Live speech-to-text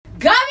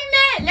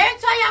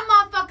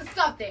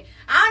something.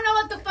 I don't know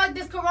what the fuck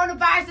this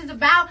coronavirus is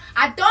about.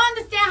 I don't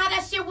understand how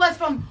that shit was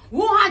from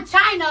Wuhan,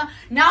 China.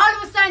 Now all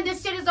of a sudden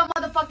this shit is on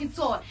motherfucking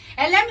tour.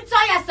 And let me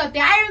tell y'all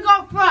something. I ain't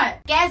gonna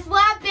front. Guess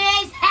what,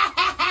 bitch?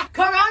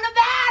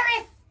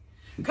 Coronavirus!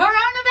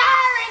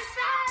 Coronavirus!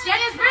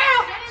 Shit is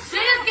real!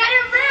 Shit is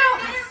getting real!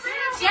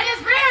 Shit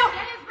is real!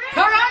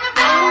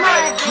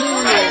 Coronavirus!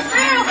 Shit is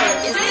real!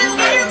 Shit is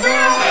getting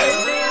real!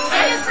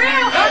 Shit is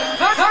real!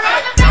 Coronavirus!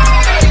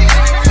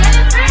 Shit is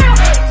real!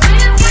 Shit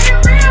is getting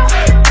real!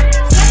 Shit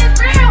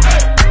is real!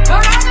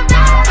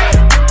 Coronavirus!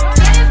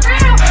 Shit is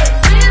real!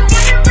 Shit is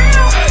getting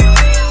real!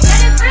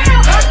 Shit is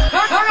real!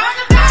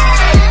 Coronavirus!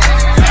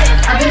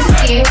 I've been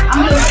scared. I'm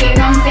a little scared,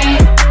 you know what I'm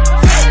saying?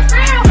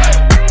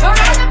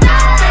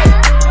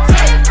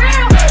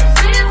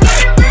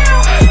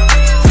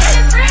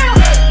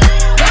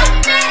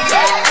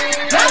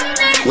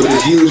 With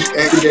this huge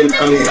academic,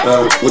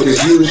 with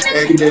this huge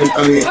academic,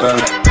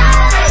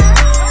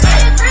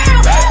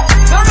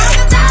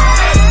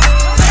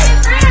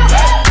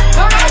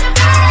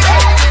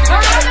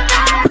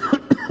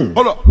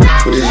 Hold up.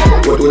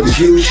 With this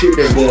huge shit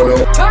that's going on.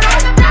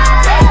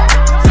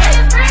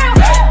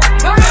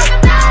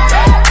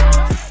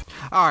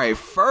 Alright,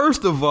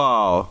 first of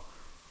all,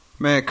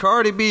 man,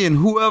 Cardi B and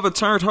whoever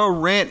turned her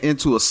rant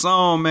into a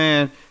song,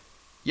 man,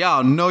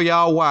 y'all know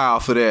y'all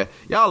wild for that.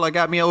 Y'all like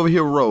got me over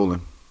here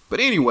rolling. But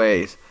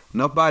anyways,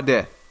 enough about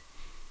that.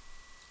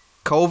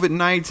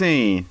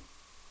 COVID-19,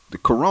 the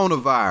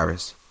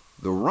coronavirus,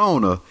 the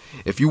Rona.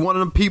 If you one of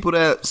them people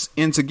that's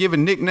into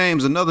giving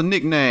nicknames another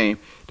nickname,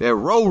 that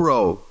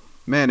Roro,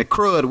 man, the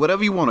crud,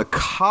 whatever you want to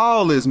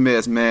call this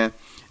mess, man,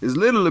 it's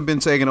literally been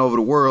taking over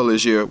the world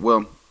this year.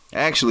 Well,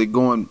 actually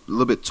going a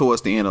little bit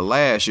towards the end of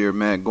last year,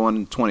 man, going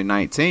into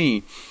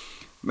 2019.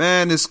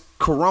 Man, this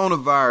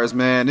coronavirus,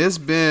 man, it's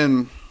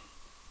been,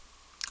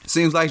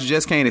 seems like you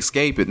just can't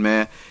escape it,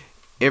 man.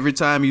 Every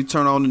time you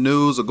turn on the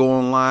news or go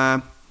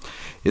online,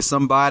 it's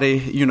somebody,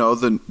 you know,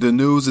 the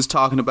news is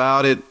talking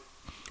about it,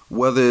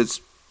 whether it's,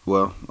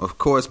 well, of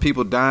course,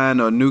 people dying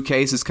or new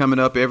cases coming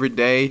up every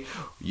day.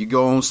 You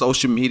go on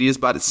social media, it's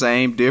about the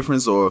same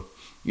difference, or,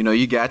 you know,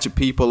 you got your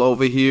people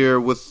over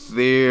here with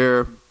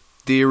their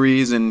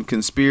theories and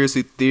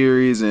conspiracy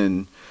theories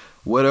and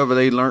whatever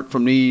they learned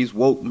from these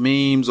woke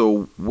memes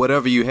or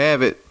whatever you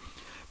have it.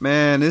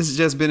 Man, this has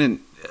just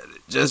been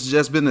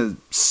just been a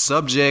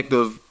subject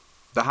of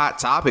the hot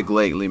topic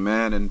lately,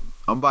 man. And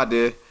I'm about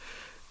to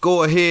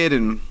go ahead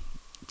and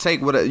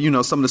take what, you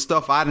know, some of the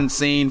stuff I done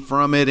seen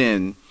from it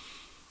and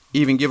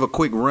even give a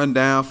quick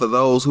rundown for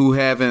those who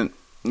haven't,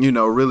 you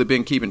know, really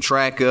been keeping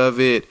track of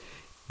it,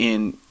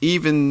 and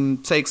even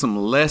take some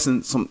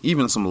lessons, some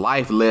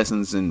life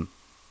lessons and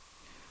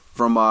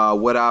from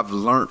what I've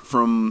learned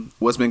from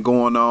what's been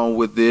going on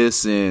with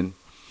this, and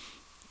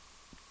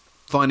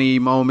funny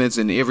moments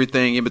and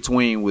everything in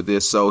between with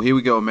this. So here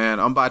we go,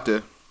 man. I'm about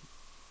to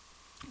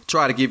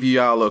try to give you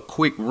all a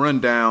quick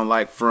rundown,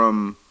 like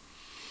from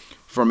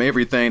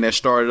everything that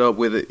started up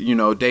with it, you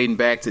know, dating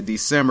back to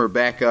December,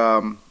 back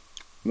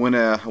when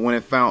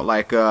it found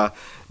like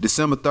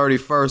December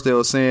 31st, they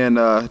were saying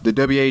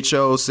the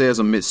WHO says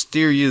a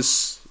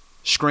mysterious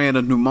strand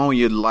of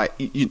pneumonia, like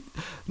you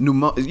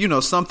know,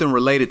 something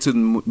related to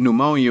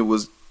pneumonia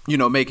was, you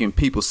know, making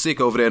people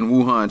sick over there in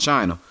Wuhan,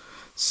 China.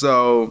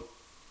 So,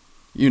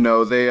 you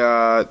know, they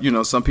you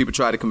know, some people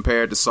try to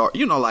compare it to SARS,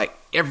 you know, like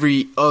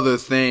every other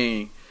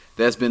thing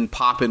that's been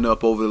popping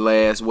up over the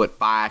last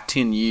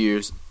 5-10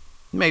 years,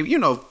 maybe, you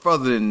know,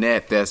 further than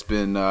that, that's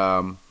been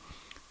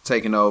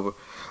taken over.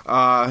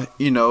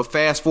 You know,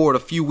 fast forward a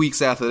few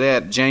weeks after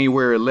that,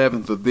 January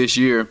 11th of this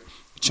year,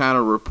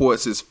 China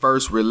reports its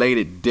first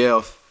related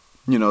death,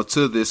 you know,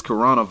 to this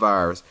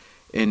coronavirus.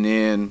 And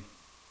then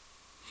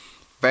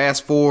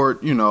fast forward,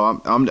 you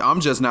know,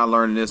 I'm just not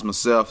learning this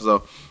myself.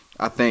 So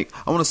I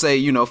want to say,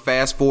 you know,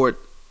 fast forward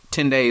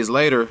 10 days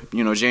later,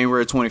 you know,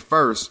 January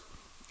 21st,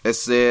 it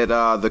said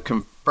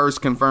the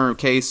first confirmed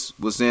case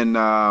was in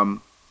the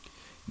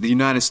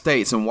United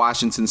States, in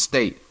Washington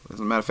State.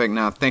 As a matter of fact,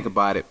 now I think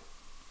about it,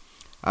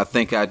 I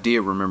think I did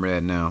remember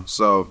that now.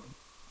 So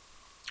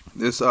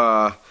this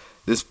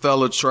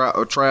fellow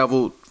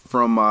traveled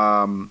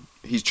from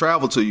he's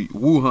traveled to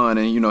Wuhan,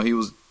 and, you know, he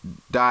was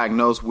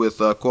diagnosed with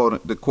the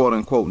quote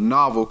unquote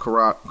novel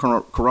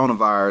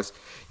coronavirus.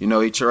 You know,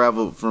 he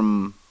traveled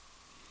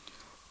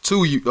to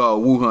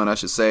Wuhan, I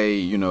should say,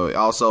 you know,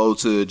 also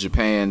to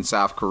Japan,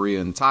 South Korea,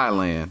 and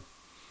Thailand.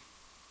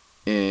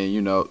 And,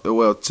 you know,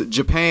 well, to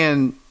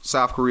Japan,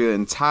 South Korea,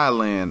 and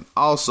Thailand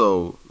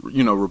also,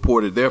 you know,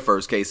 reported their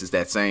first cases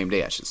that same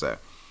day, I should say.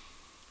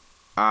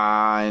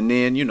 And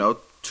then, you know,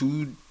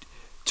 two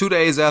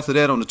days after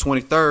that, on the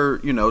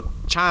 23rd, you know,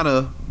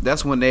 China,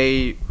 that's when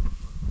they,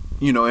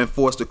 you know,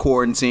 enforced the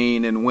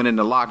quarantine and went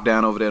into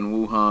lockdown over there in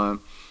Wuhan.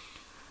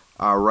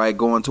 All right,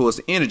 going towards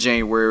the end of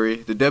January,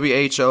 the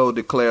WHO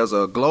declares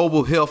a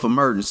global health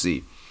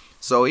emergency.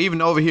 So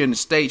even over here in the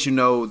States, you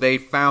know, they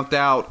found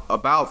out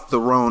about the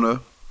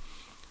Rona,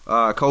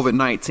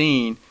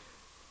 COVID-19.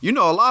 You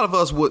know, a lot of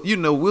us would, you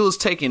know, we was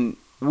taking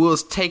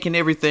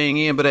everything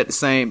in, but at the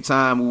same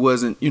time, we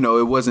wasn't, you know,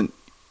 it wasn't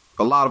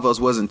a lot of us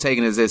wasn't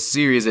taking it as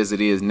serious as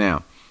it is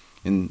now.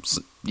 And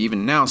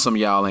even now, some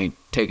of y'all ain't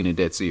taking it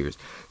that serious.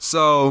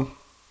 So,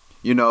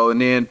 you know, and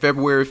then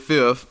February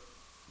 5th,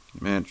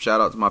 man,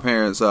 shout out to my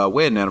parents'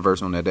 wedding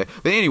anniversary on that day.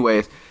 But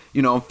anyways,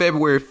 you know, on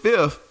February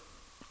 5th,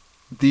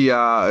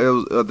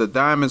 the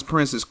Diamond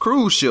Princess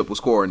cruise ship was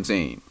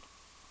quarantined.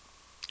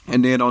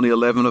 And then on the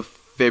 11th of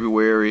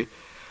February,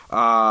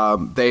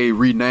 they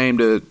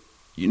renamed it,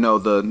 you know,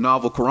 the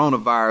novel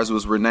coronavirus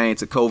was renamed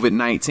to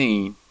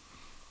COVID-19.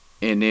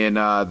 And then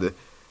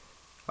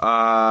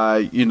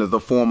you know, the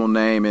formal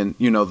name, and,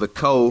 you know, the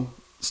CO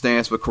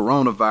stands for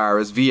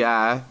coronavirus,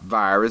 VI,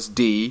 virus,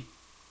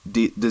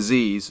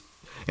 disease.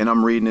 And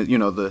I'm reading it, you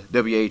know, the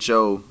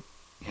WHO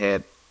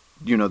had,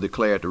 you know,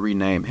 declared the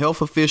rename.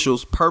 Health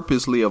officials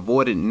purposely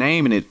avoided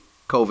naming it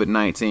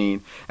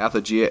COVID-19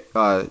 after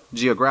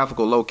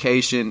geographical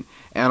location,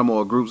 animal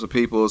or groups of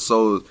people,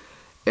 so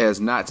as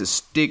not to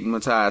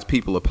stigmatize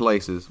people or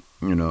places,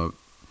 you know.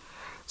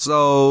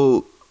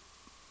 So,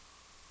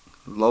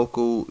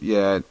 local,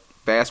 yeah.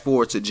 Fast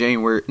forward to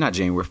February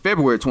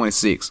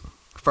 26th.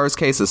 First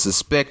case of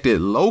suspected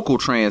local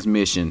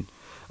transmission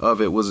of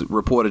it was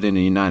reported in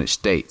the United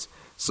States.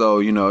 So,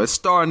 you know, it's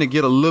starting to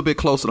get a little bit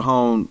closer to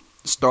home,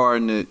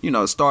 starting to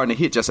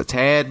hit just a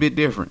tad bit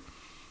different.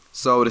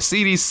 So the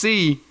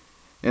CDC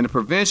and the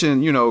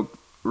prevention, you know,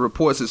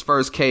 reports its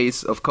first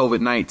case of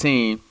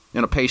COVID-19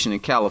 in a patient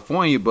in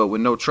California, but with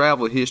no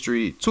travel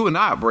history to an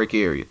outbreak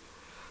area.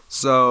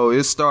 So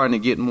it's starting to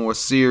get more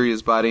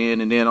serious by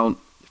then. And then on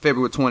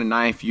February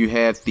 29th, you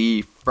had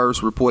the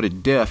first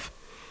reported death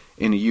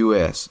in the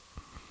U.S.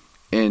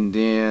 And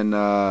then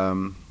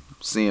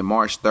seeing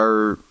March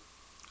 3rd,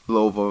 a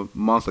little over a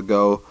month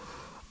ago,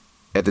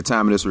 at the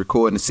time of this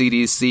recording, the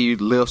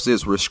CDC lifts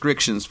its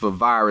restrictions for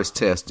virus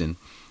testing.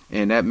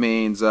 And that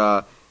means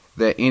that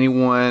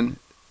anyone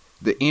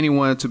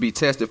to be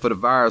tested for the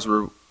virus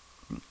the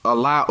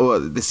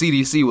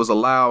CDC was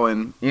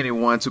allowing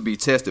anyone to be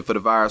tested for the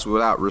virus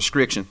without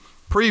restriction.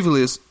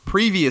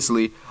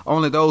 Previously,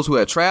 only those who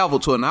had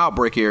traveled to an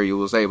outbreak area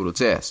was able to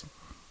test,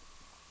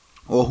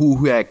 or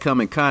who had come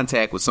in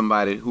contact with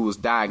somebody who was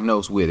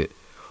diagnosed with it,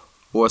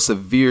 or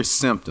severe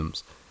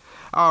symptoms.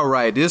 All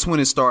right, this one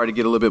it started to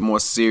get a little bit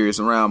more serious.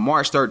 Around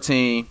March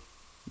 13,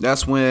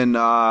 that's when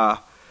the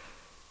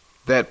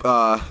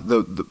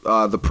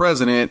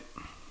president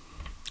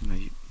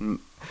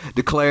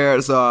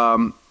declares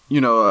a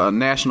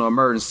national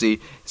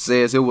emergency,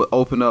 says it would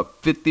open up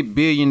 $50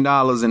 billion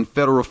in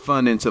federal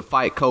funding to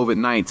fight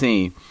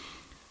COVID-19.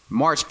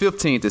 March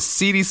 15th, the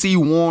CDC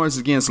warns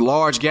against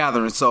large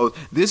gatherings. So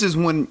this is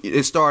when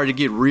it started to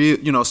get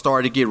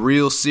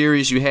real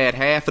serious. You had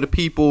half of the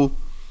people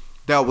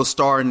that was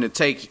starting to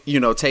take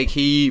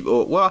heed,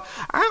 or, well,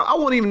 I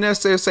won't even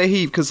necessarily say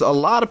heed, because a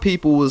lot of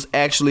people was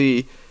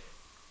actually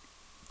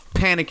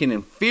panicking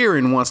and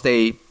fearing once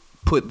they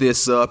put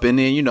this up. And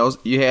then, you know,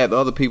 you had the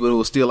other people who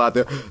were still out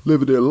there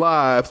living their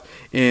lives.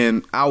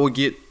 And I would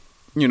get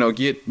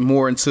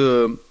more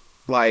into,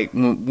 like,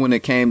 when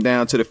it came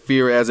down to the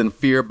fear, as in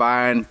fear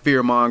buying,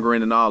 fear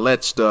mongering and all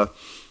that stuff.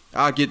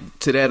 I'll get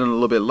to that in a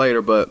little bit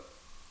later, but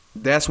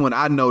that's when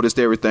I noticed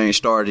everything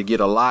started to get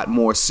a lot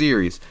more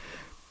serious.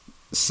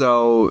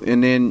 So,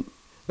 and then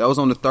that was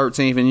on the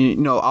 13th, and, you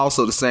know,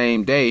 also the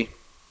same day,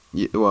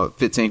 well,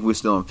 15th, we're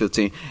still on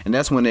 15th, and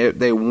that's when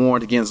they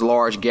warned against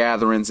large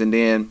gatherings. And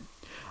then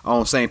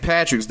on St.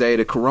 Patrick's Day,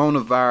 the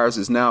coronavirus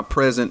is now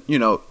present. You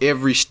know,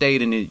 every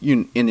state in the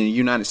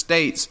United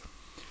States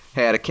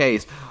had a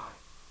case,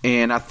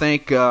 and I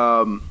think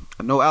I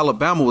know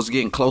Alabama was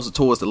getting closer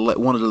towards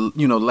one of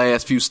the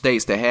last few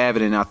states to have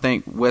it, and I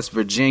think West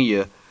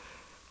Virginia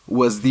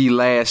was the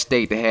last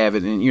state to have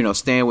it. And, you know,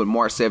 staying with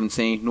March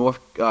 17th, North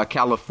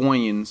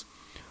Californians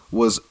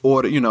was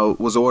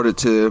ordered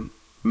to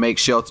make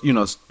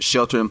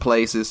shelter in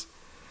places.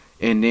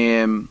 And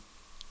then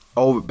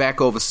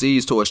back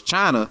overseas towards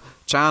China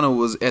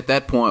was at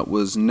that point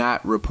was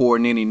not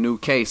reporting any new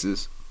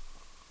cases.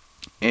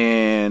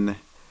 And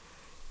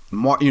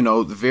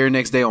the very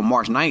next day on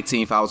March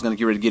 19th, I was going to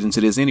get ready to get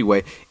into this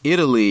anyway,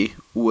 Italy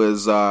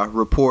was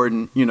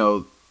reporting,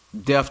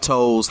 death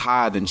tolls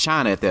higher than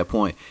China at that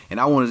point. And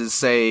I wanted to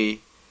say,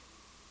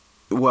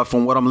 well,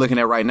 from what I'm looking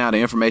at right now, the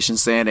information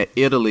saying that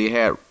Italy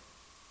had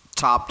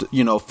topped,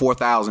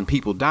 4,000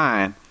 people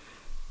dying.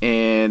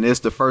 And it's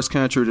the first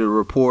country to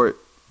report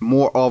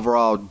more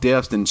overall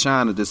deaths than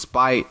China,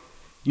 despite,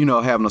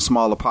 having a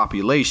smaller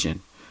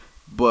population.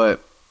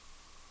 But,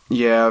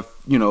 yeah,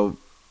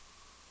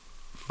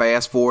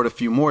 fast forward a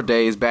few more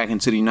days back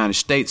into the United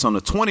States on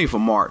the 20th of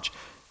March.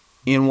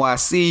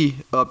 NYC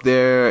up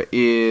there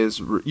is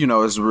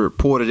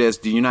reported as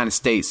the United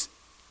States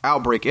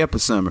outbreak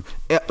epicenter.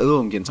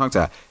 I'm getting tongue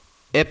tied.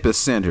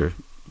 Epicenter,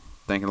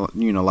 thinking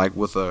like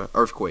with a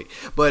earthquake.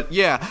 But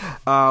yeah,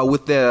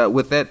 with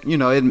that,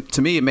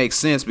 to me it makes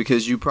sense,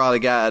 because you probably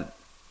got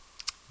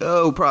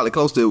probably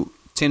close to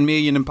 10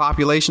 million in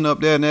population up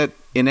there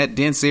in that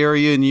dense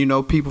area,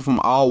 and people from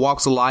all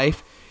walks of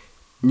life,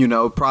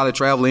 probably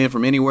traveling in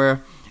from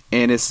anywhere.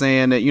 And it's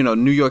saying that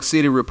New York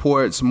City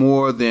reports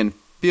more than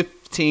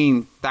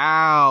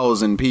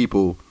 15,000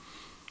 people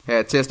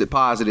had tested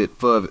positive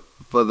for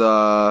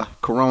the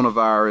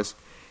coronavirus,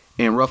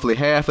 and roughly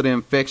half of the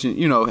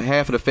infection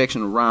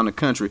around the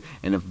country,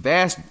 and the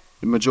vast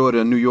majority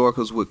of New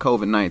Yorkers with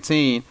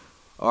COVID-19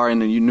 are in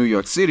the New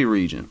York City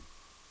region.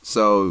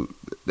 So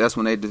that's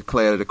when they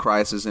declared a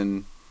crisis,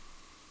 and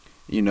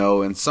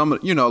and some,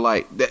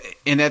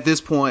 and at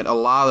this point, a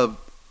lot of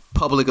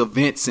public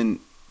events and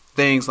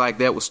things like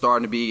that were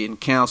starting to be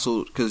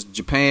canceled, because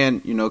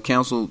Japan,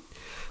 canceled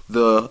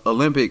the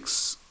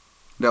Olympics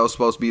that was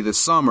supposed to be this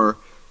summer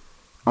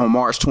on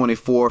March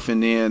 24th,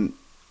 and then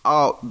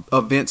all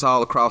events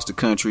all across the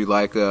country.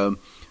 Like me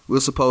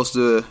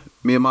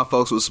and my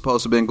folks were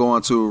supposed to have been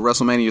going to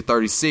WrestleMania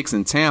 36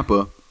 in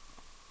Tampa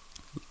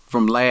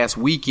from last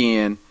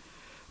weekend,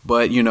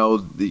 but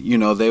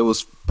they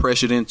was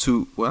pressured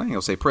into, well, I ain't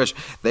gonna say pressure.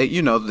 They,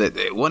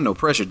 there wasn't no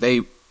pressure.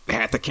 They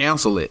had to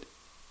cancel it,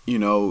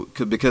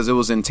 because it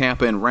was in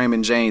Tampa and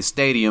Raymond James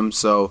Stadium.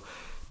 So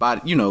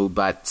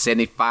about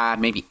 75,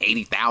 maybe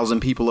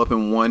 80,000 people up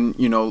in one,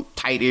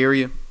 tight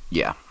area.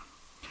 Yeah.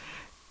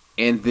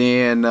 And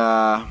then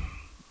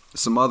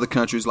some other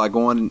countries, like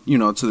going, to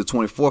the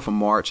 24th of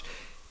March,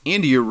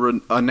 India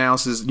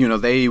announces,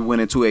 they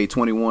went into a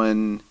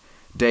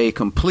 21-day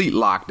complete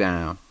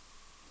lockdown.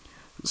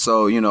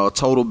 So, a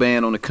total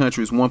ban on the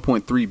country's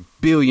 1.3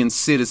 billion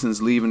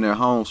citizens leaving their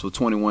homes for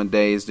 21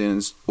 days in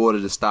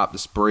order to stop the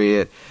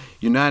spread.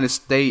 United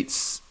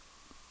States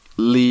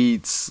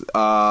leads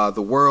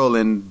the world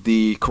in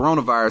the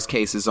coronavirus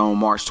cases on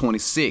March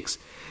 26th.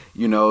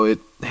 It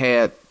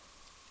had,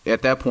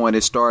 at that point,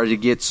 it started to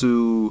get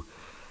to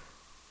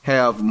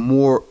have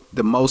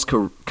the most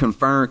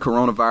confirmed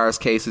coronavirus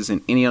cases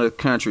in any other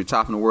country,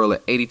 topping the world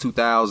at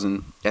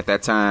 82,000 at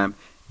that time,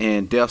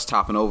 and deaths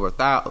topping over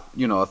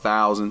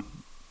 1,000.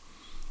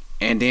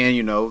 And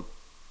then,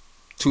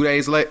 2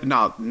 days later,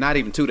 no, not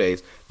even 2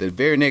 days, the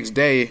very next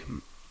day,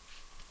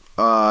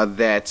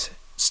 that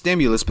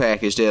stimulus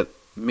package that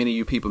many of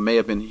you people may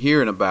have been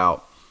hearing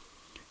about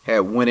had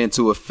went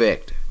into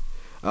effect.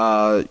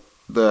 The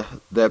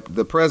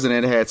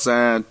president had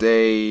signed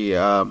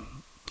a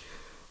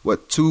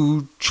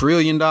 $2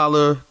 trillion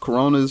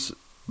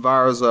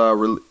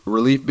coronavirus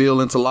relief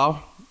bill into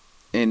law,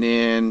 and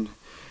then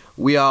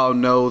we all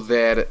know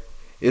that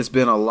it's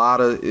been a lot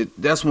of it.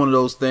 That's one of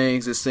those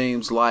things. It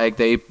seems like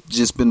they've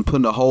just been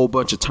putting a whole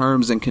bunch of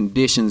terms and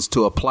conditions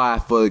to apply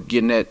for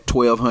getting that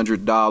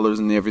 $1,200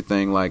 and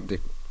everything like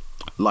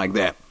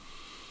that.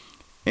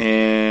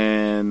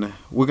 And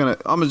I'm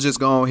gonna just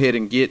go ahead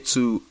and get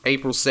to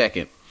April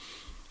 2nd.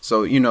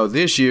 So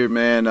this year,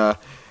 man,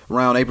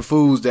 around April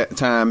Fool's that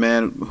time,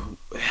 man,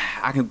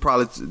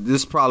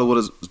 this probably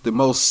was the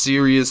most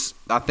serious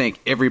I think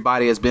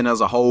everybody has been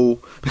as a whole,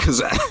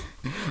 because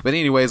but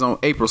anyways, on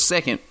April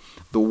 2nd,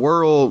 the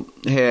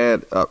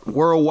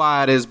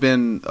worldwide has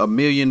been 1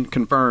 million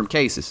confirmed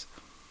cases.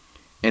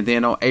 And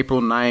then on April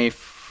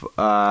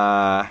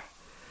 9th,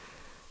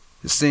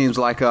 it seems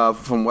like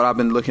from what I've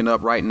been looking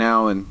up right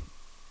now, and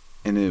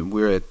then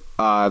we're at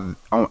on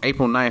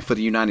April 9th for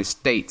the United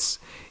States,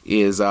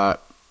 is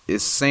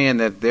saying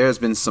that there's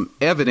been some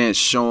evidence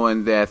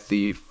showing that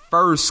the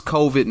first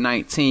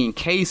COVID-19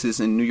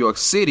 cases in New York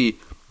City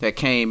that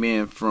came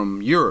in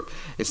from Europe.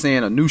 It's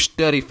saying a new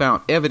study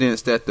found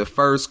evidence that the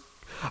first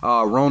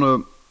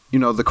the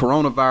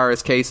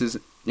coronavirus cases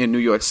in New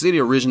York City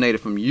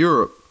originated from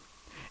Europe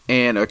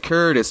and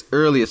occurred as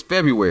early as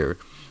February.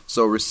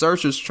 So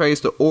researchers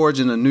traced the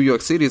origin of New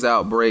York City's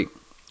outbreak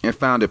and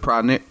found it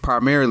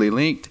primarily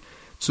linked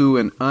to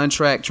an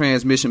untracked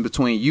transmission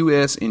between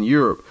U.S. and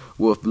Europe,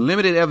 with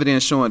limited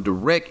evidence showing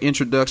direct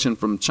introduction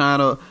from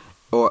China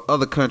or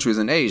other countries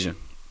in Asia.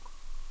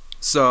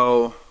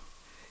 So,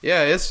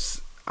 yeah,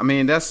 that's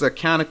a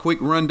kind of quick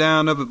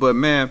rundown of it, but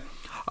man,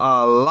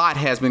 a lot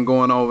has been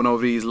going on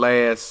over these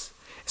last,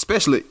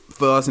 especially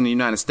for us in the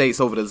United States,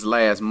 over this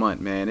last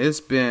month, man.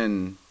 It's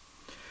been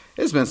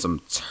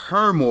some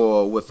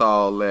turmoil with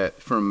all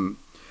that, from,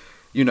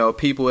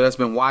 people that's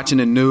been watching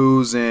the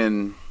news,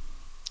 and,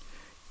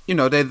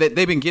 they've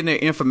been getting their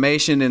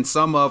information, and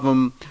some of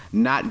them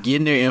not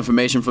getting their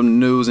information from the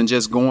news and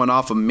just going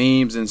off of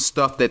memes and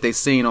stuff that they've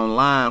seen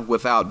online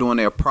without doing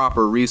their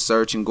proper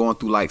research and going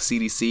through like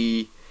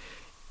CDC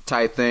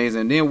type things.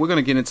 And then we're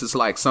going to get into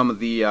like some of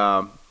the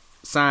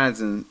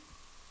signs and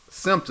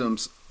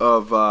symptoms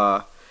of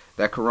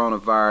that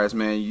coronavirus,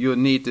 man. You'll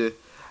need to,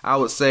 I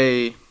would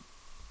say,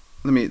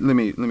 let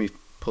me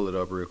pull it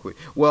up real quick.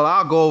 Well,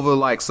 I'll go over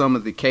like some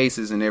of the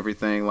cases and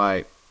everything,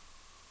 like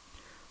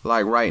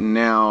right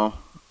now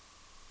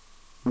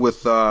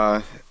with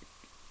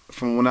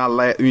from when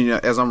I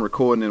as I'm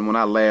recording and when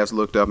I last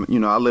looked up,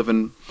 I live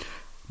in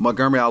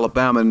Montgomery,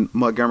 Alabama, in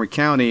Montgomery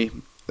County.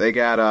 They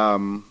got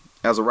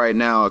as of right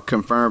now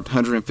confirmed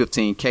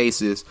 115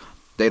 cases.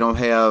 They don't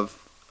have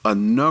a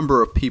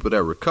number of people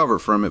that recovered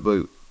from it,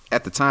 but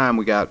at the time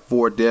we got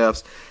 4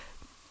 deaths.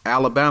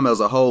 Alabama as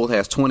a whole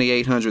has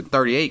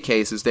 2,838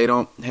 cases. They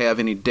don't have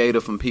any data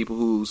from people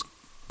who's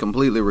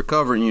completely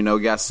recovering.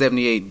 Got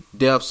 78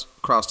 deaths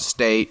across the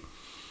state.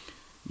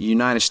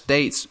 United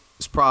States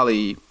it's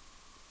probably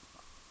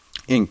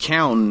in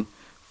counting,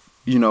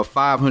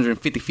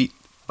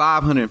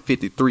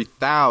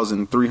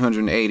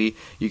 553,380.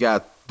 You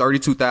got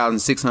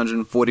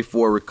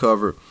 32,644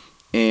 recovered,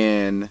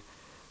 and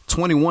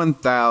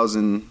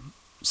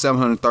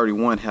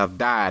 21,731 have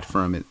died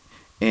from it.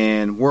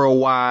 And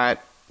worldwide,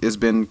 it's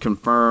been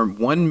confirmed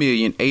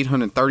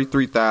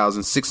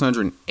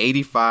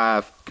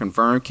 1,833,685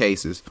 confirmed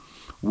cases,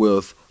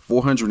 with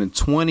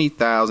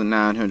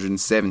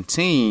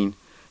 420,917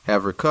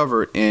 have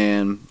recovered,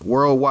 and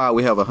worldwide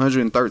we have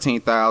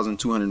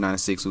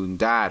 113,296 who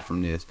died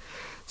from this.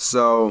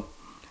 So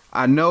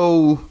I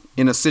know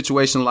in a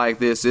situation like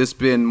this, it's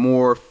been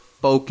more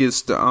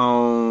focused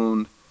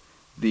on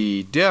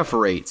the death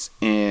rates,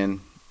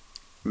 and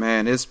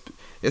man, it's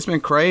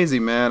been crazy,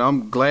 man.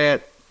 I'm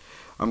glad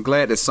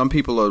that some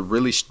people are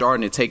really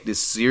starting to take this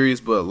serious,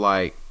 but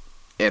like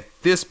at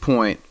this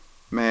point,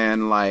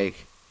 man,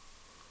 like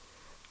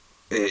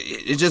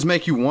it just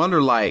make you wonder,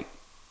 like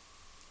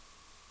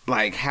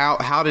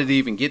how did it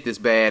even get this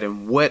bad,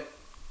 and what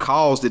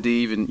caused it to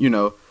even,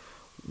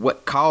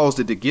 what caused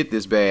it to get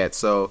this bad.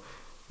 So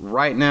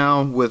right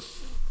now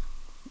with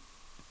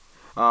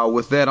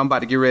that, I'm about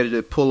to get ready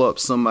to pull up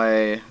some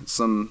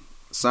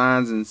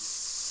signs and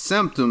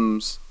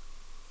symptoms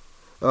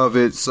of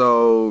it.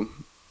 So,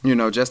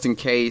 just in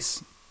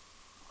case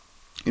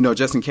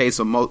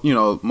of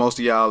most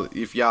of y'all,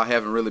 if y'all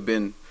haven't really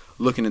been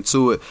looking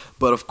into it.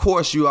 But of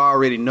course, you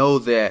already know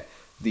that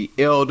the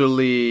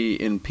elderly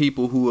and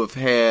people who have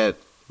had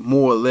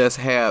more or less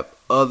have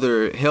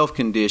other health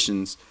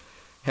conditions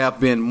have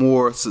been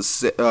more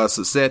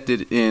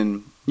susceptible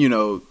in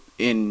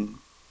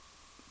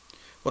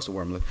what's the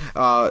word?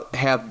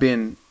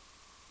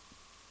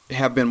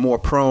 Have been more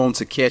prone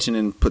to catching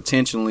and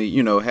potentially,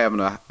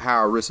 having a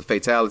higher risk of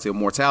fatality or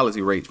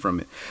mortality rate from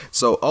it.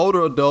 So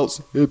older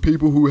adults and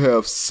people who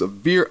have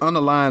severe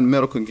underlying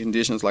medical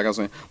conditions, like I was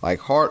saying,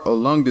 like heart or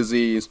lung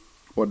disease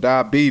or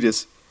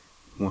diabetes,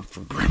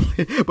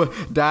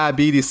 but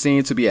diabetes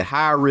seem to be at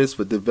higher risk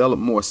for develop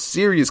more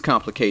serious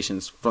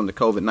complications from the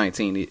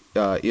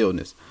COVID-19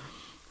 illness.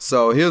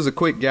 So here's a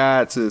quick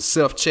guide to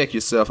self-check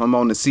yourself. I'm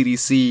on the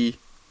CDC's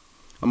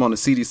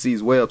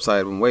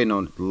website. I'm waiting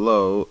on it to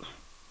load.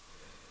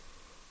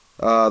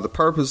 The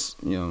purpose,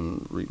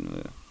 I'm reading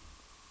that.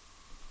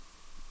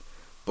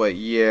 But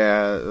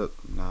yeah,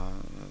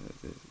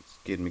 it's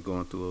getting me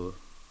going through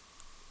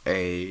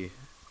a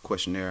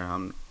questionnaire.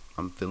 I'm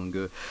feeling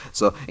good.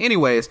 So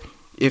anyways,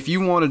 if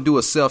you want to do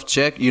a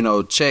self-check,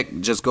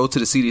 just go to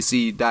the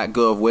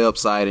cdc.gov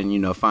website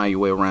and, find your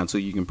way around so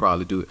you can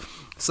probably do it.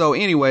 So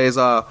anyways,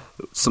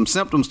 some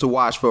symptoms to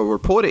watch for.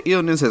 Reported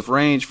illness has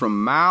ranged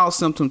from mild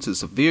symptoms to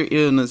severe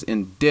illness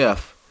and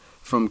death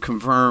from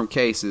confirmed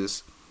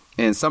cases.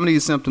 And some of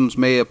these symptoms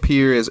may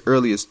appear as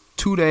early as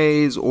 2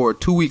 days or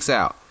 2 weeks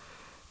out.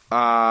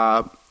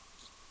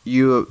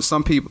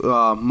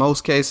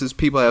 Most cases,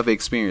 people have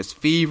experienced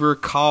fever,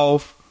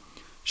 cough,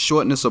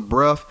 shortness of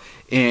breath.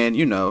 And,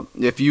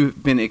 if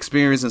you've been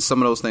experiencing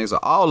some of those things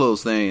or all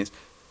those things,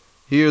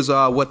 here's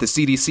what the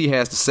CDC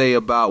has to say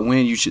about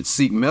when you should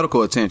seek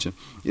medical attention.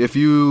 If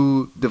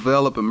you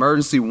develop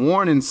emergency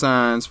warning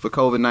signs for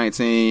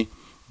COVID-19,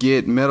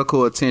 get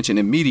medical attention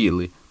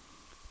immediately.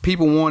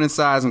 People warning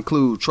signs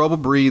include trouble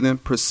breathing,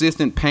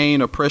 persistent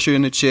pain or pressure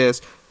in the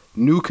chest,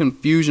 new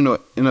confusion or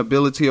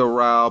inability to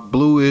arouse,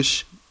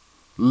 bluish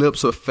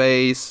lips or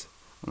face.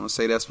 I want to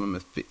say that's from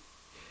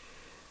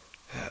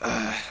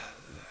I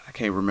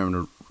can't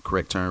remember the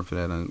correct term for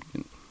that.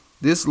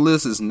 This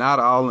list is not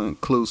all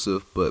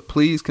inclusive, but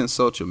please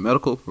consult your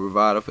medical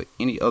provider for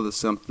any other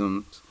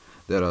symptoms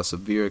that are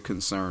severe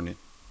concerning.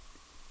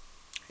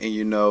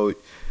 And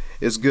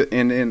it's good.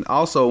 And then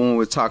also when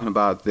we're talking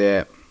about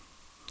that,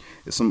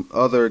 there's some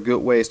other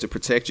good ways to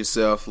protect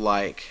yourself.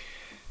 Like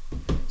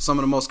some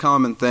of the most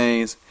common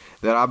things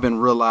that I've been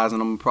realizing,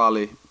 I'm gonna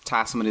probably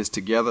tie some of this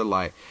together.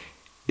 Like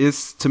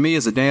to me,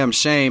 it's a damn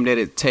shame that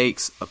it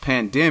takes a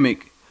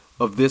pandemic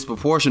of this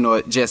proportion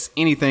or just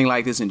anything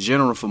like this in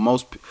general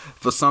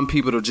for some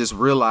people to just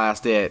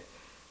realize that,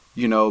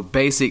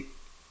 basic,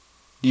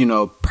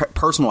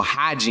 personal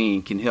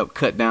hygiene can help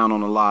cut down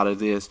on a lot of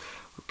this.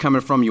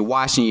 Coming from you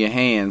washing your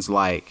hands,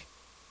 like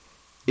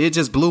it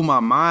just blew my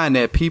mind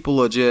that people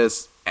are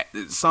just,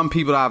 some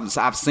people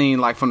I've seen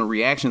like from the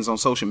reactions on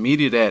social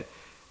media that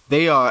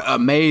they are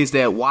amazed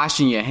that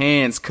washing your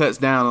hands cuts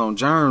down on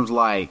germs.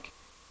 Like,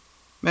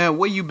 man,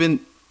 where you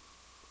been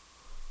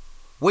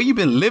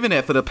living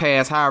at for the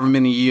past however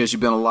many years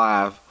you've been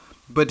alive?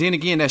 But then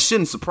again, that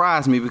shouldn't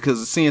surprise me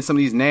because seeing some of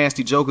these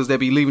nasty jokers that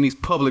be leaving these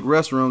public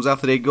restrooms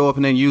after they go up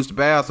and then use the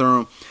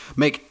bathroom,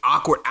 make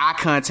awkward eye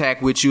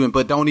contact with you,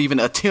 but don't even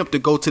attempt to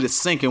go to the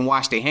sink and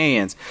wash their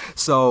hands.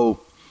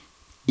 So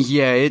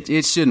yeah,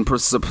 it shouldn't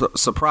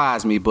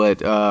surprise me,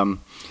 but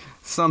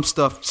some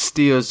stuff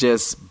still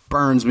just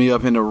burns me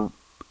up in the.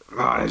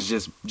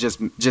 It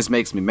just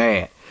makes me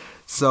mad.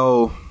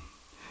 So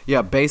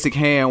yeah, basic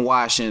hand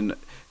washing,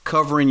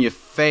 covering your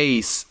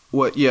face.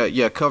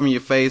 Covering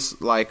your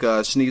face, like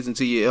sneezing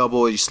to your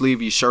elbow, your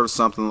sleeve, your shirt, or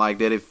something like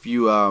that. If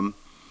you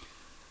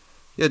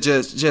Yeah,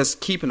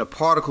 just keeping the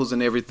particles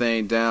and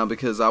everything down,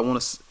 because I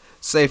want to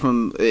say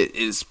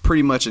it's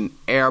pretty much an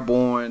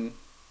airborne.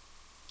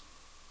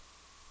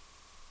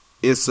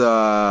 It's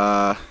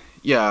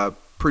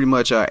pretty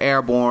much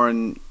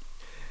airborne.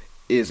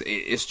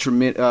 Is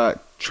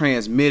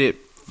transmitted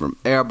from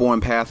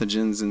airborne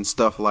pathogens and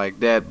stuff like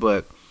that.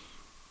 But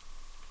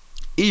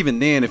even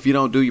then, if you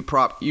don't do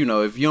if you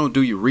don't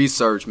do your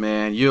research,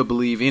 man, you'll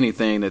believe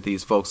anything that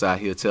these folks out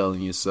here telling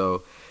you.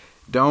 So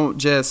don't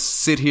just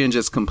sit here and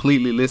just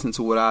completely listen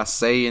to what I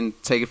say and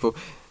take it for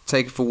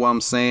what I'm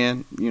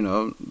saying.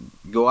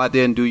 Go out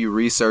there and do your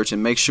research,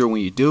 and make sure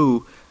when you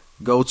do,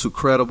 go to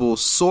credible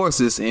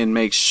sources and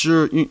make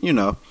sure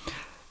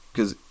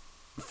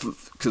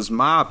because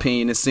my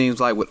opinion, it seems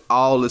like with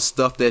all this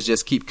stuff that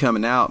just keep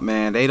coming out,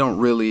 man, they don't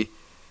really,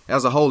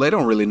 as a whole, they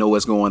don't really know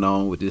what's going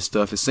on with this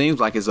stuff. It seems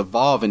like it's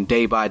evolving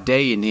day by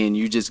day, and then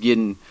you just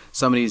getting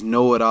some of these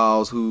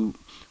know-it-alls who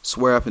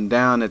swear up and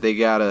down that they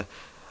got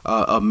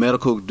a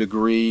medical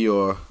degree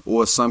or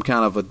some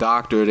kind of a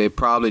doctor. They're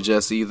probably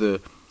just either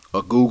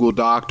a Google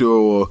doctor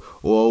or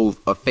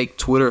a fake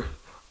Twitter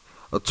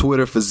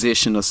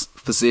physician or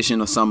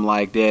something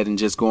like that, and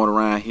just going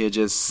around here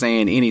just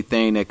saying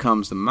anything that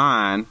comes to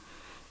mind.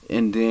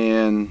 And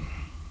then,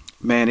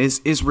 man,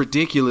 it's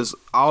ridiculous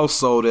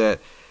also that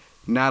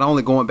not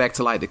only going back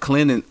to like the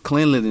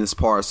cleanliness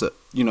parts,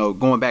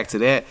 going back to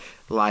that,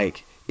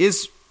 like,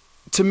 it's,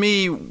 to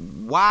me,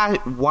 why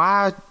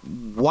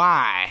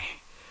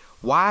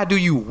do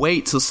you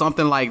wait till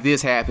something like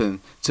this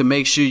happen to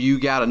make sure you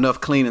got enough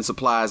cleaning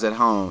supplies at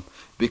home?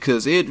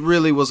 Because it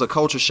really was a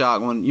culture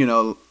shock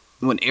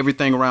when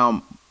everything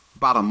around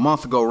about a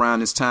month ago around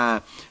this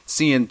time,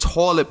 seeing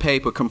toilet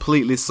paper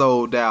completely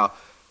sold out.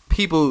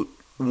 People,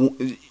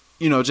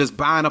 just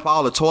buying up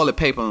all the toilet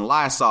paper and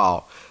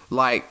Lysol.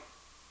 Like,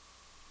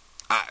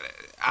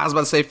 I was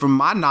about to say, from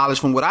my knowledge,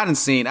 from what I done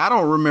seen, I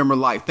don't remember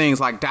like things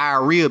like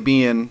diarrhea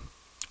being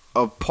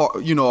a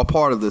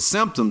part of the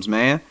symptoms,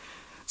 man.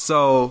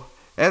 So,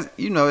 as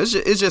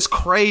it's just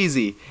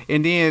crazy.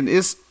 And then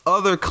it's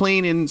other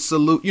cleaning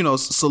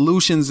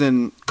solutions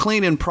and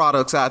cleaning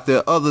products out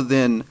there other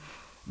than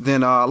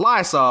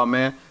Lysol,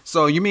 man.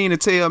 So you mean to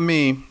tell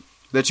me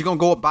that you're gonna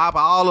go buy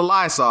all the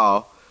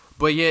Lysol,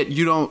 but yet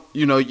you don't,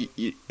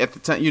 at the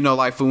time,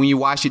 like for when you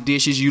wash your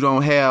dishes, you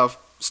don't have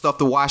stuff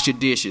to wash your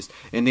dishes,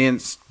 and then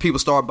people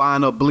start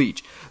buying up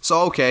bleach.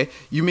 So okay,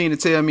 you mean to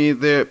tell me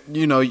that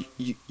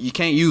you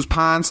can't use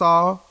Pine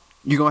Sol?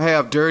 You're gonna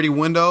have dirty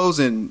windows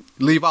and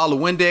leave all the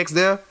Windex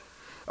there?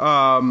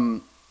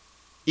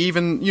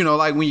 Even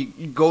like when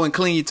you go and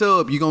clean your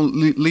tub, you're gonna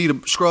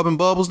leave the scrubbing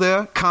bubbles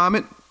there?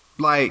 Comet,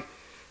 like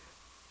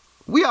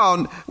we all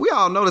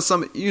know that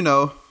some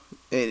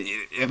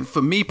and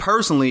for me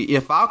personally,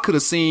 if I could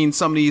have seen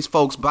some of these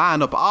folks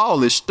buying up all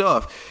this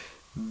stuff,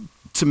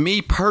 to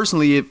me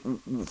personally,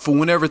 for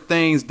whenever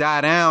things die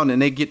down and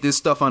they get this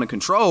stuff under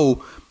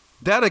control,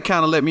 that'll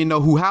kind of let me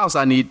know who house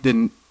I need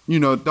to,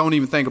 don't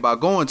even think about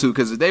going to.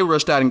 Because if they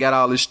rushed out and got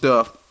all this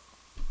stuff,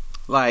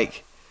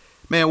 like,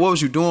 man, what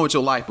was you doing with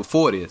your life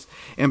before this?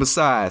 And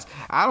besides,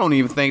 I don't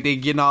even think they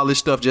getting all this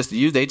stuff just to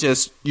use. They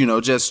just,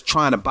 just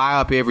trying to buy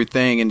up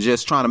everything and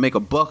just trying to make a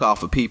buck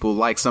off of people,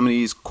 like some of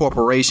these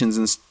corporations.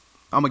 And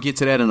I'm going to get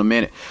to that in a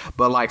minute.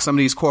 But like some of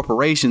these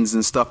corporations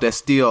and stuff that's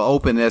still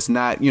open, that's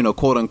not,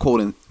 quote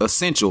unquote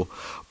essential.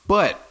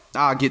 But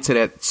I'll get to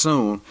that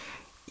soon.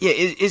 Yeah,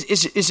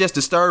 it's just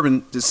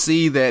disturbing to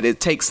see that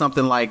it takes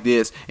something like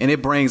this and it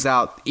brings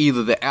out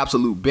either the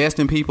absolute best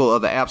in people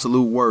or the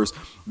absolute worst.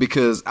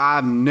 Because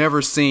I've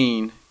never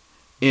seen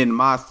in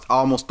my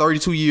almost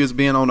 32 years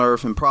being on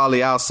Earth, and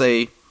probably I'll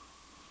say,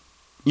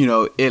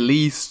 at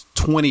least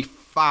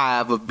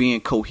 25 of being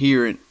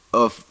coherent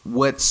of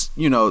what's,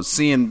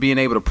 being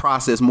able to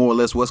process more or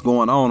less what's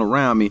going on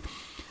around me,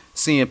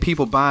 seeing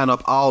people buying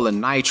up all the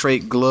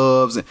nitrate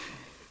gloves.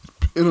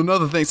 And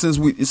another thing,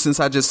 since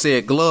I just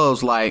said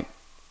gloves, like,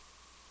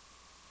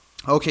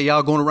 okay,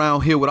 y'all going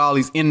around here with all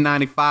these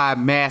N95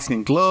 masks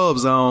and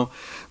gloves on,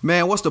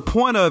 man, what's the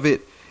point of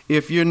it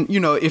if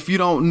if you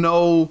don't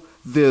know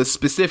the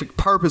specific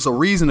purpose or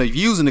reason of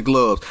using the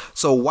gloves?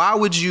 So why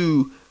would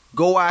you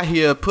go out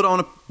here, put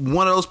on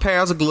one of those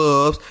pairs of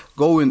gloves,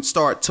 go and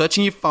start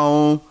touching your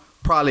phone,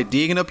 probably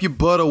digging up your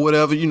butt or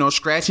whatever,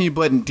 scratching your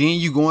butt, and then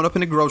you going up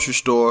in the grocery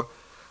store,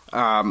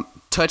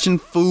 touching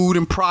food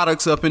and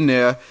products up in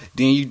there,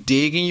 then you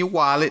dig in your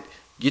wallet,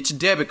 get your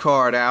debit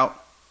card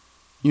out,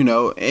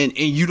 and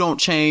you don't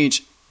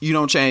change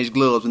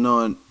gloves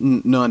none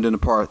in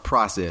the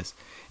process.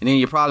 And then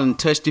you probably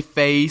touched your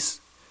face,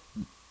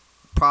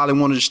 probably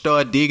wanted to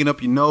start digging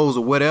up your nose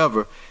or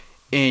whatever,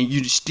 and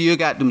you still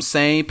got them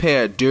same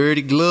pair of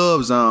dirty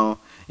gloves on,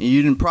 and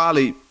you didn't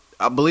probably,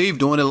 I believe,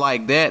 doing it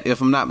like that,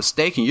 if I'm not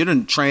mistaken, you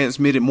done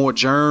transmitted more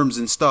germs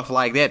and stuff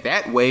like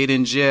that way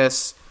than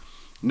just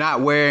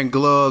not wearing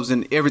gloves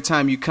and every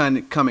time you come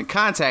in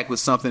contact with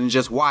something and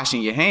just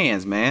washing your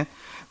hands, man.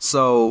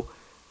 So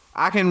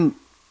I can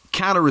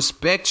kind of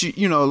respect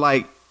you,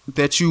 like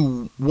that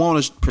you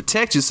want to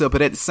protect yourself,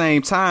 but at the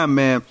same time,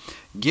 man,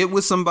 get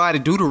with somebody,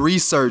 do the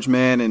research,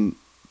 man, and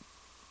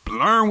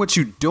learn what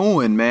you're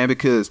doing, man,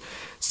 because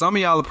some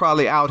of y'all are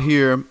probably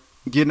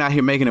getting out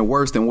here making it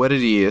worse than what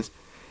it is.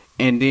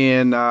 And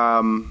then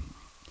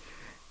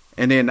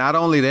not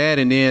only that,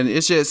 and then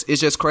it's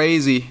just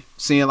crazy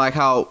seeing like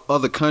how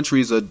other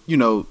countries are,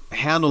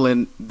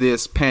 handling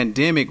this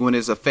pandemic when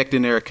it's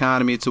affecting their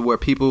economy, to where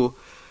people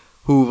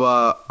who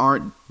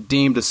aren't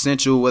deemed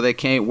essential, where they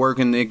can't work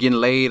and they're getting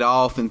laid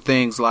off and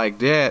things like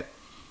that.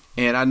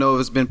 And I know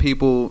there's been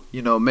people,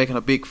 making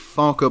a big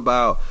funk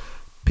about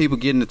people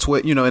getting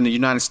in the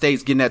United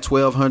States getting that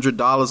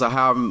 $1,200 or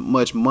however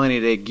much money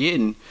they're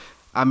getting.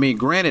 I mean,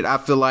 granted, I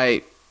feel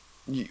like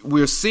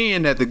we're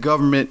seeing that the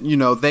government,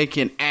 they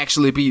can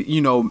actually be,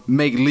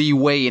 make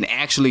leeway and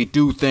actually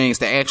do things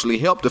to actually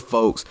help the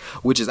folks,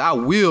 which is, I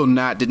will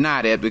not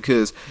deny that,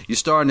 because you're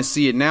starting to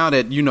see it now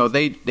that,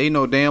 they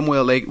know damn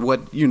well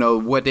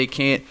what they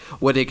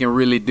can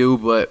really do,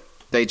 but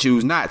they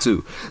choose not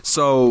to.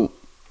 So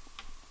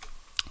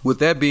with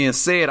that being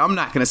said, I'm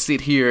not going to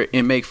sit here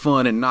and make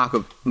fun and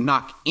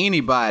knock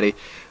anybody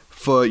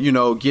for,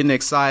 getting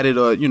excited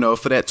or,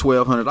 for that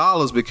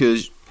 $1,200,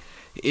 because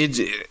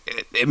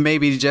it may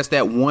be just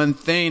that one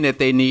thing that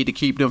they need to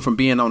keep them from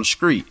being on the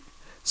street.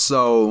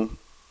 So,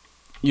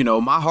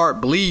 my heart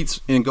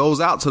bleeds and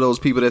goes out to those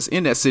people that's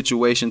in that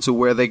situation, to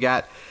where they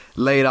got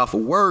laid off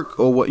of work,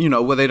 or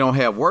where they don't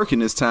have work in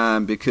this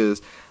time,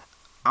 because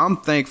I'm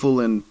thankful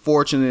and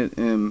fortunate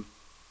and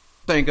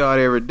thank God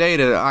every day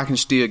that I can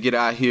still get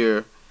out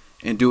here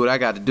and do what I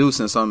got to do,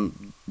 since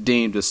I'm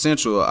deemed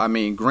essential. I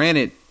mean,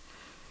 granted,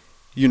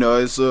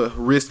 it's a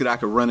risk that I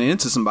could run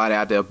into somebody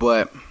out there,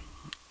 but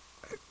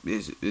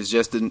it's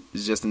just the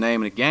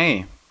name of the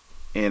game,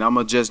 and I'm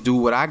gonna just do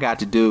what I got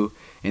to do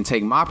and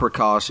take my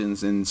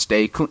precautions and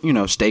stay clean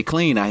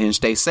out here and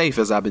stay safe,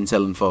 as I've been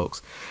telling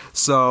folks.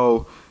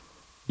 So,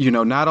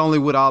 not only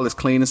with all this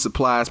cleaning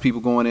supplies, people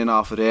going in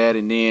off of that,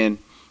 and then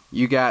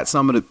you got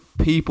some of the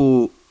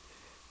people,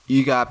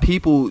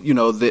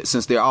 that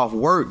since they're off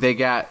work, they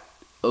got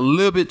a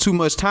little bit too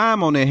much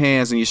time on their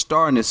hands, and you're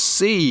starting to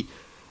see.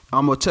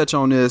 I'm gonna touch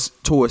on this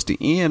towards the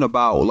end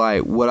about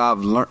like what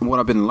I've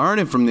been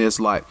learning from this.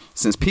 Like,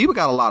 since people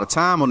got a lot of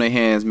time on their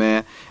hands,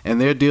 man,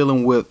 and they're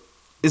dealing with,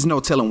 there's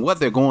no telling what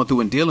they're going through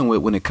and dealing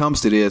with when it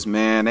comes to this,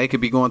 man. They could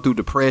be going through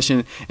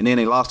depression, and then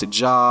they lost a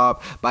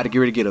job, about to get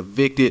ready to get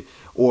evicted,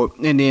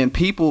 and then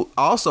people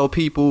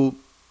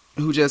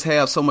who just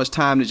have so much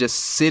time to just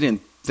sit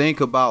and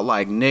think about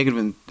like negative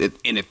and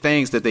the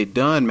things that they've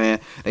done, man.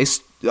 A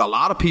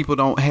lot of people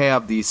don't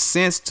have the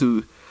sense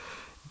to.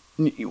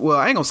 Well,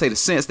 I ain't gonna say the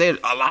sense. A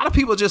lot of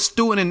people just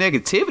stewing in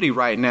negativity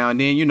right now, and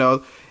then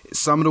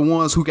some of the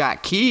ones who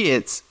got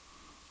kids,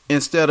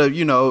 instead of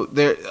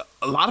a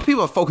lot of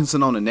people are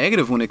focusing on the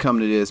negative when it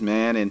comes to this,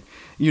 man. And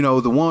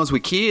the ones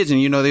with kids,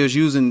 and they was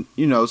using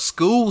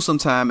school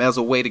sometime as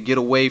a way to get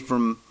away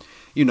from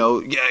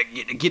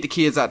get the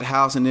kids out the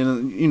house, and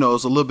then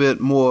it's a little bit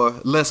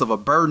less of a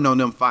burden on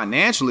them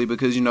financially,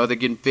 because they're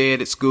getting fed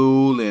at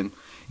school, and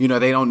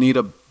they don't need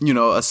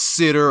a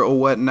sitter or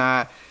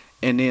whatnot.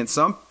 And then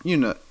some,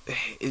 a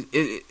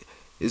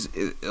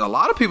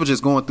lot of people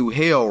just going through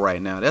hell right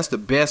now. That's the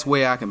best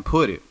way I can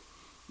put it.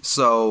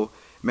 So,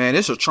 man,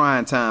 it's a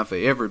trying time for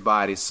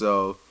everybody.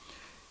 So,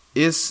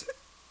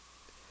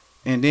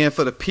 and then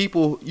for the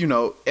people,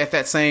 at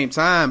that same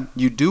time,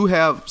 you do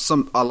have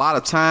a lot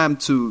of time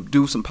to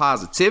do some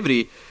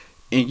positivity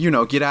and,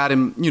 get out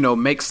and,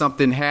 make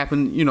something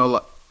happen,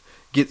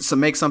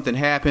 make something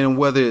happen,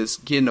 whether it's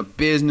getting a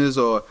business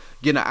or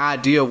getting an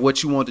idea of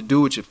what you want to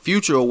do with your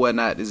future or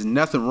whatnot. There's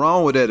nothing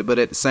wrong with it, but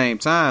at the same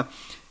time,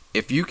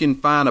 if you can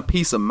find a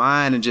peace of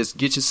mind and just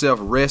get yourself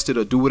rested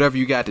or do whatever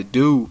you got to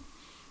do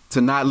to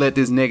not let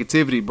this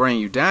negativity bring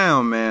you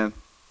down, man,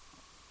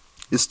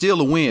 it's still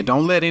a win.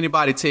 Don't let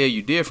anybody tell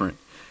you different,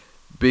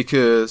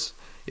 because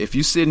if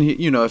you sitting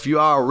here, if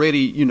you're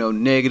already,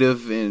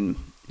 negative and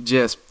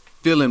just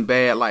feeling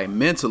bad, like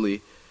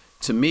mentally,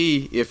 to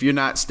me, if you're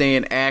not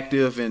staying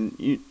active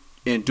and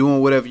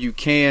doing whatever you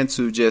can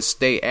to just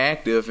stay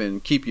active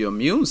and keep your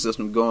immune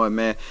system going,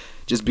 man,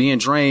 just being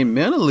drained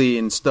mentally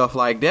and stuff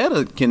like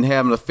that can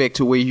have an effect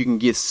to where you can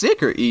get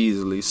sicker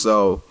easily.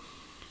 So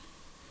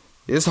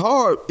it's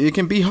hard. It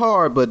can be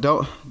hard, but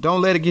don't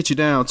let it get you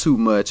down too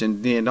much.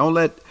 And then don't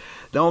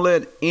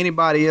let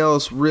anybody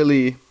else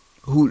really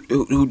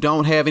who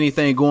don't have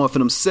anything going for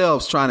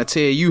themselves trying to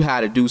tell you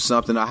how to do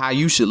something or how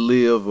you should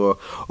live or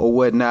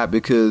whatnot,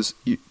 because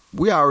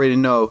we already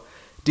know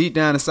deep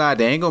down inside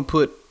they ain't gonna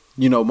put,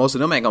 most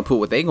of them ain't gonna put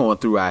what they going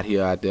through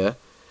out there,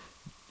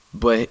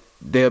 but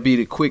they'll be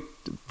the quick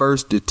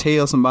first to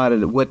tell somebody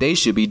what they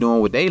should be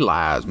doing with their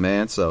lives,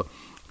 man. So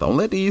don't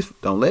let these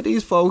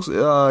folks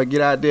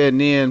get out there.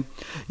 And then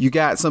you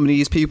got some of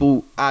these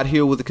people out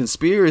here with the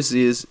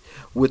conspiracies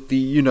with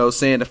the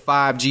saying the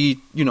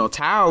 5G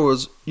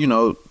towers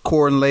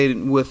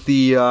correlated with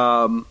the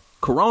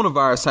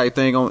coronavirus type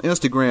thing on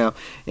Instagram.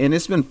 And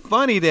it's been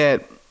funny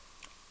that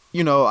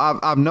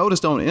I've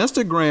noticed on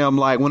Instagram,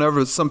 like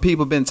whenever some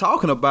people been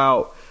talking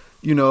about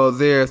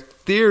their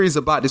theories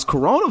about this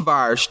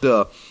coronavirus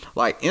stuff.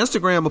 Like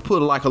Instagram will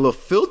put like a little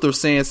filter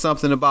saying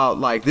something about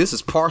like this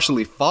is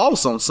partially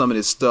false on some of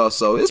this stuff.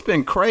 So it's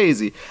been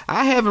crazy.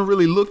 I haven't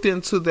really looked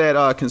into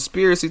that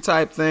conspiracy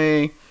type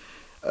thing.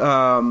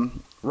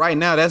 Right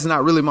now, that's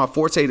not really my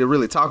forte to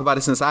really talk about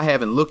it since I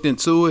haven't looked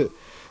into it.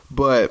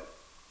 But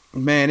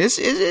man, it's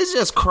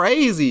just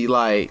crazy.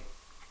 Like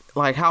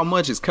how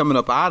much is coming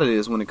up out of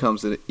this when it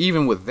comes to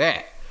even with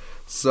that.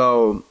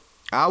 So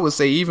I would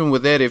say even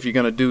with that, if you're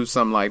gonna do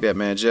something like that,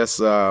 man, just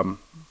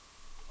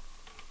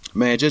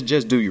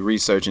do your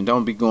research and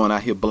don't be going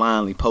out here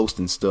blindly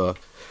posting stuff.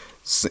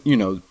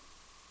 Saying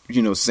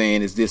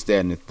it's this, that,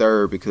 and the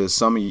third, because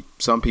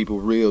some people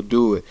real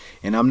do it.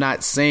 And I'm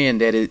not saying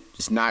that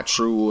it's not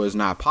true or it's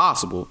not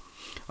possible.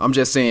 I'm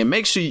just saying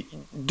make sure you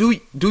do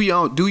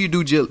your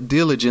due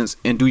diligence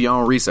and do your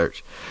own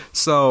research.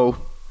 So,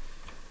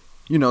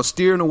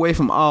 steering away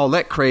from all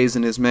that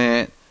craziness,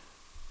 man.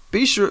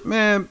 Be sure,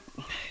 man.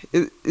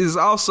 It is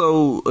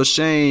also a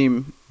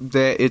shame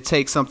that it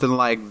takes something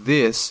like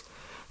this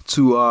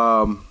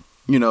to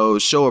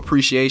show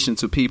appreciation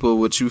to people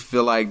which you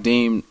feel like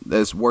deem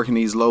that's working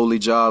these lowly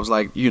jobs,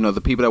 like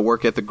the people that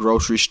work at the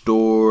grocery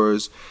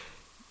stores,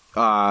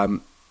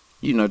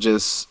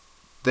 just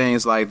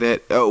things like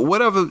that,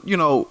 whatever,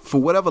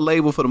 for whatever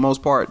label, for the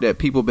most part, that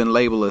people been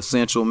labeled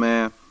essential,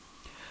 man.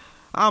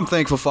 I'm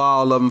thankful for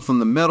all of them, from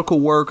the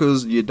medical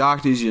workers, your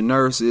doctors, your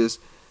nurses,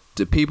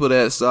 to people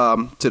that's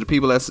to the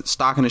people that's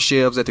stocking the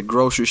shelves at the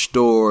grocery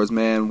stores,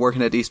 man,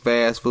 working at these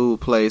fast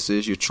food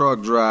places, your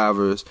truck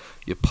drivers,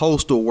 your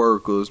postal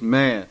workers,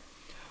 man,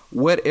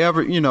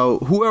 whatever,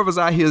 whoever's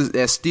out here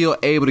that's still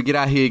able to get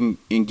out here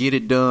and get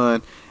it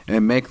done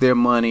and make their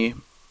money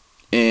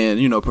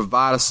and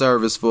provide a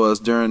service for us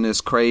during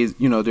this crazy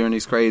during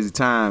these crazy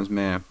times,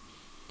 man.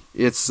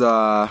 It's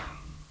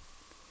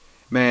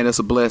it's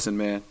a blessing,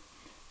 man,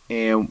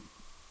 and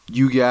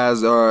you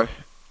guys are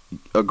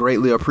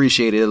greatly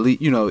appreciated. At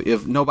least,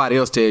 if nobody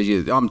else tells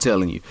you, I'm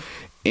telling you.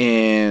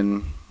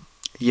 And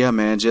yeah,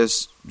 man,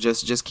 just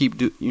keep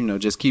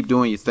keep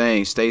doing your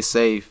thing. Stay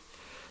safe.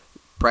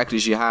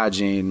 Practice your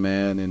hygiene,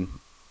 man, and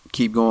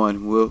keep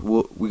going.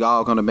 We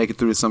all gonna make it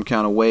through this some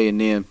kind of way. And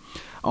then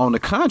on the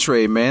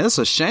contrary, man, it's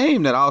a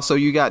shame that also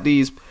you got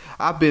these.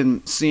 I've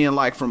been seeing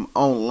like from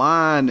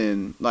online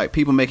and like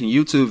people making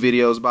YouTube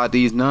videos about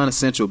these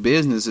non-essential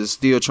businesses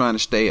still trying to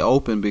stay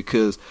open,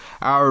 because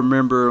I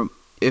remember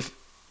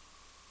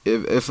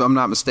if I'm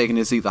not mistaken,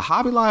 it's either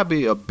Hobby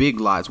Lobby or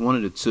Big Lots, one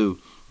of the two.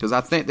 Because I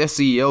think their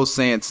CEO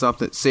said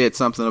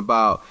something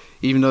about,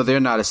 even though they're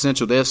not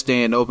essential, they're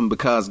staying open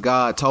because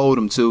God told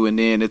them to. And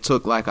then it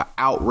took like an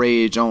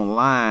outrage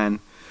online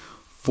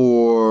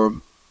for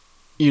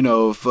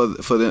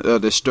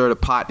the stir the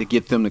pot to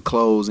get them to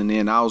close. And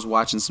then I was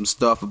watching some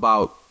stuff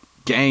about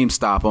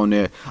GameStop on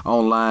there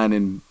online,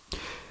 and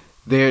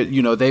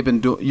they've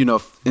been doing,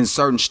 in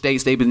certain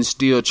states, they've been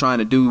still trying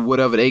to do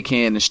whatever they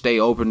can to stay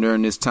open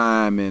during this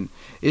time. And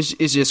it's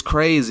just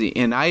crazy.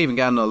 And I even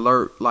got an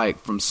alert like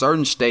from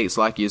certain states,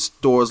 like your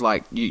stores,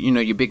 like,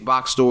 your big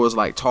box stores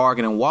like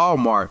Target and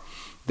Walmart,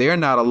 they're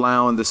not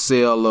allowing the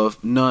sale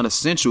of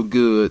non-essential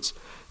goods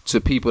to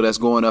people that's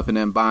going up and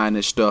then buying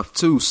this stuff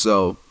too.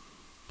 So,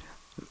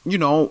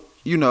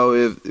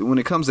 if when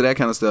it comes to that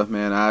kind of stuff,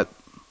 man,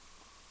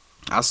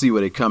 I see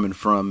where they're coming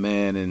from,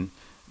 man, and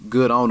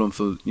good on them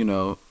for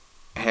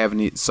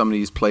having some of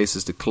these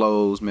places to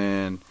close,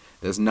 man.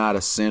 That's not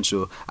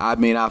essential. I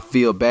mean, I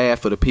feel bad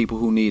for the people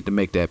who need to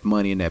make that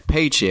money and that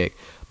paycheck,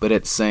 but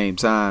at the same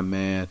time,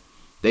 man,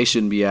 they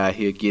shouldn't be out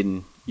here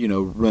getting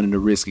running the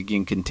risk of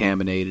getting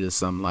contaminated or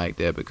something like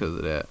that because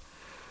of that.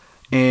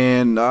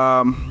 And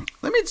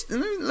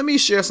let me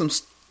share some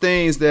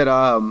things that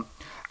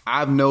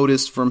I've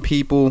noticed from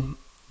people,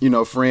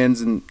 friends,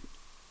 and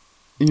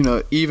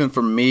even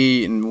for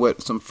me, and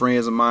what some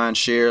friends of mine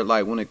shared,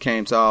 like when it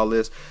came to all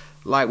this.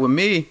 Like with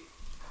me,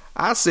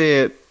 I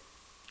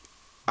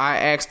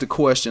asked the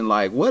question,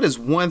 like, what is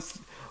one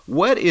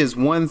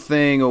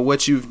thing, or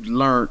what you've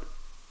learned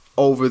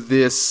over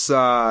this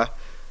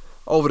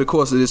over the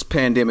course of this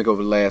pandemic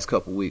over the last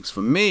couple weeks?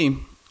 For me,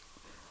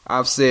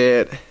 I've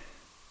said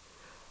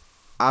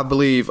I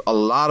believe a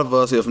lot of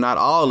us, if not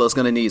all of us,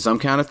 going to need some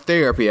kind of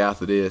therapy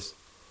after this.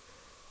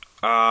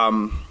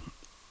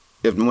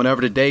 If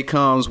whenever the day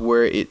comes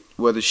where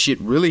the shit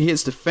really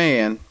hits the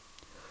fan,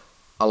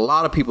 a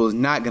lot of people is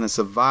not going to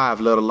survive,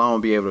 let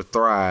alone be able to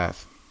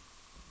thrive.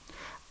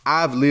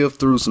 I've lived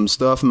through some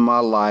stuff in my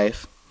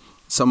life.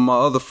 Some of my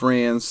other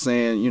friends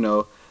saying,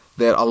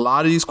 that a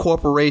lot of these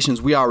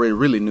corporations, we already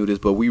really knew this,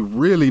 but we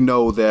really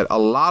know that a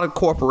lot of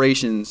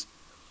corporations,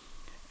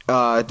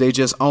 they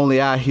just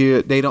only out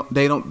here. They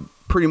don't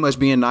pretty much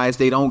being nice.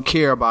 They don't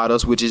care about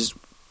us, which is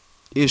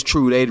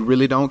true. They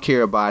really don't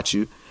care about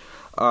you.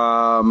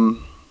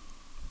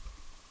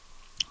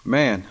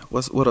 Man,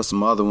 what are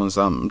some other ones?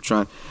 I'm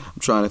trying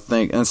to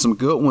think, and some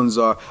good ones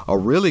are a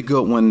really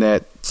good one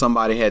that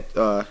somebody had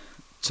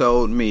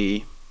told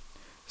me.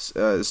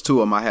 It's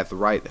two of them. I had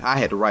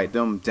to write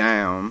them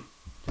down.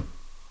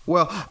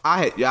 Well,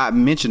 I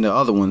mentioned the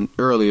other one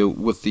earlier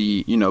with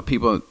the,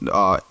 people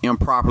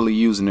improperly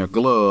using their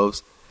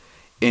gloves,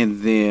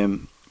 and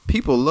then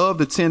people love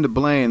to tend to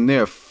blame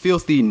their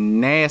filthy,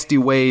 nasty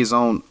ways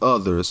on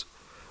others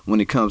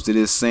when it comes to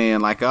this, saying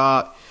like,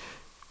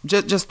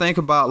 just think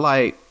about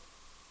like,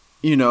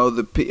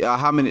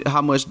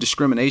 how much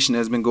discrimination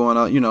has been going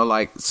on.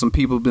 Like some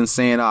people have been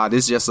saying,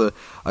 this is just a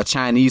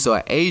Chinese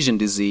or Asian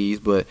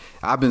disease, but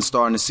I've been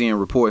starting to seeing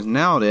reports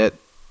now that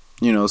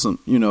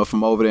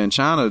from over there in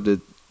China,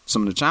 the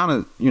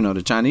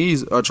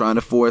Chinese are trying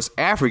to force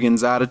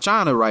Africans out of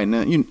China right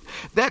now.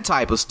 That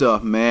type of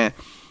stuff, man.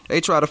 They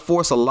try to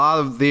force a lot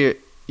of their,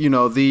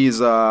 these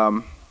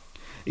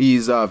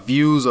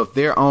views of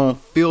their own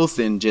filth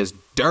and just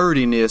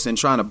dirtiness and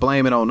trying to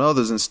blame it on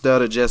others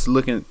instead of just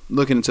looking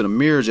into the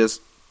mirror,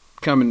 just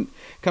coming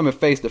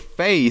face to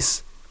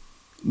face,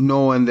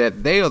 knowing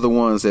that they are the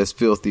ones that's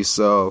filthy.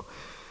 So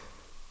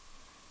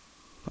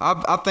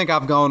I think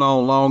I've gone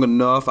on long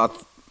enough.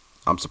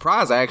 I'm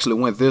surprised I actually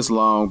went this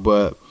long,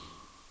 but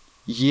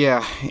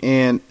yeah.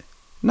 And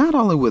not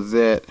only with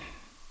that,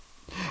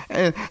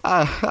 and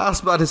I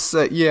was about to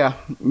say, yeah,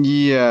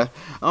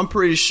 I'm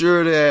pretty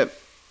sure that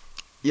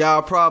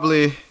y'all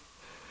probably,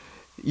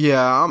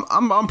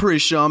 I'm pretty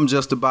sure I'm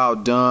just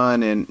about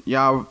done, and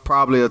y'all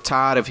probably are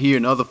tired of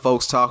hearing other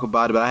folks talk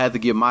about it, but I had to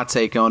give my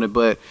take on it.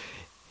 But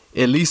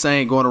at least I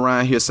ain't going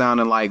around here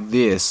sounding like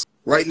this.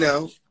 Right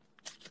now,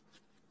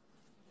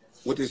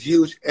 with this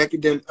huge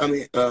academic,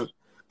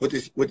 with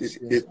this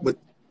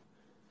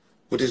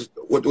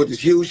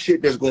huge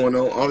shit that's going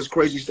on, all this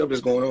crazy stuff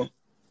that's going on.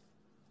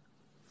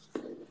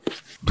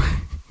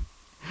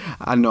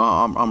 I know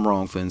I'm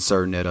wrong for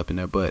inserting that up in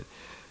there, but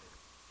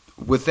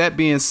with that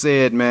being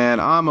said, man,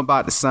 I'm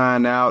about to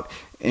sign out.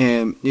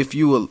 And if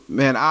you will,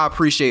 man, I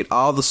appreciate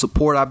all the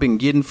support I've been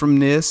getting from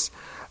this.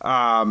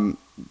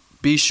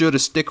 Be sure to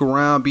stick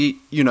around.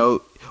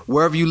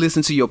 Wherever you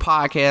listen to your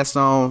podcast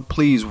on,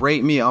 please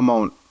rate me. I'm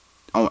on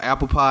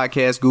Apple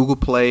Podcasts, Google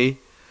Play.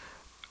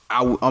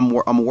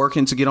 I'm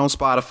working to get on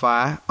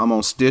Spotify. I'm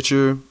on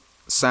Stitcher,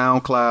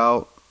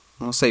 SoundCloud.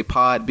 I'm gonna say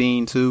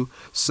Podbean too.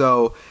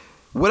 So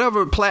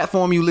whatever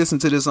platform you listen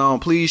to this on,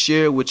 please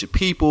share it with your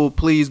people.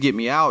 Please get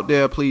me out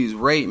there. Please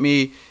rate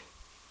me.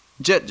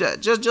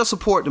 Just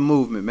support the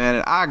movement, man.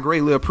 And I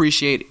greatly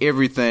appreciate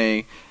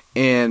everything.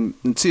 And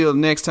until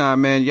next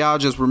time, man, y'all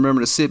just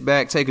remember to sit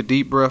back, take a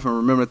deep breath, and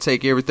remember to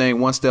take everything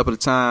one step at a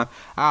time.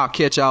 I'll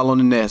catch y'all on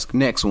the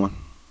next one.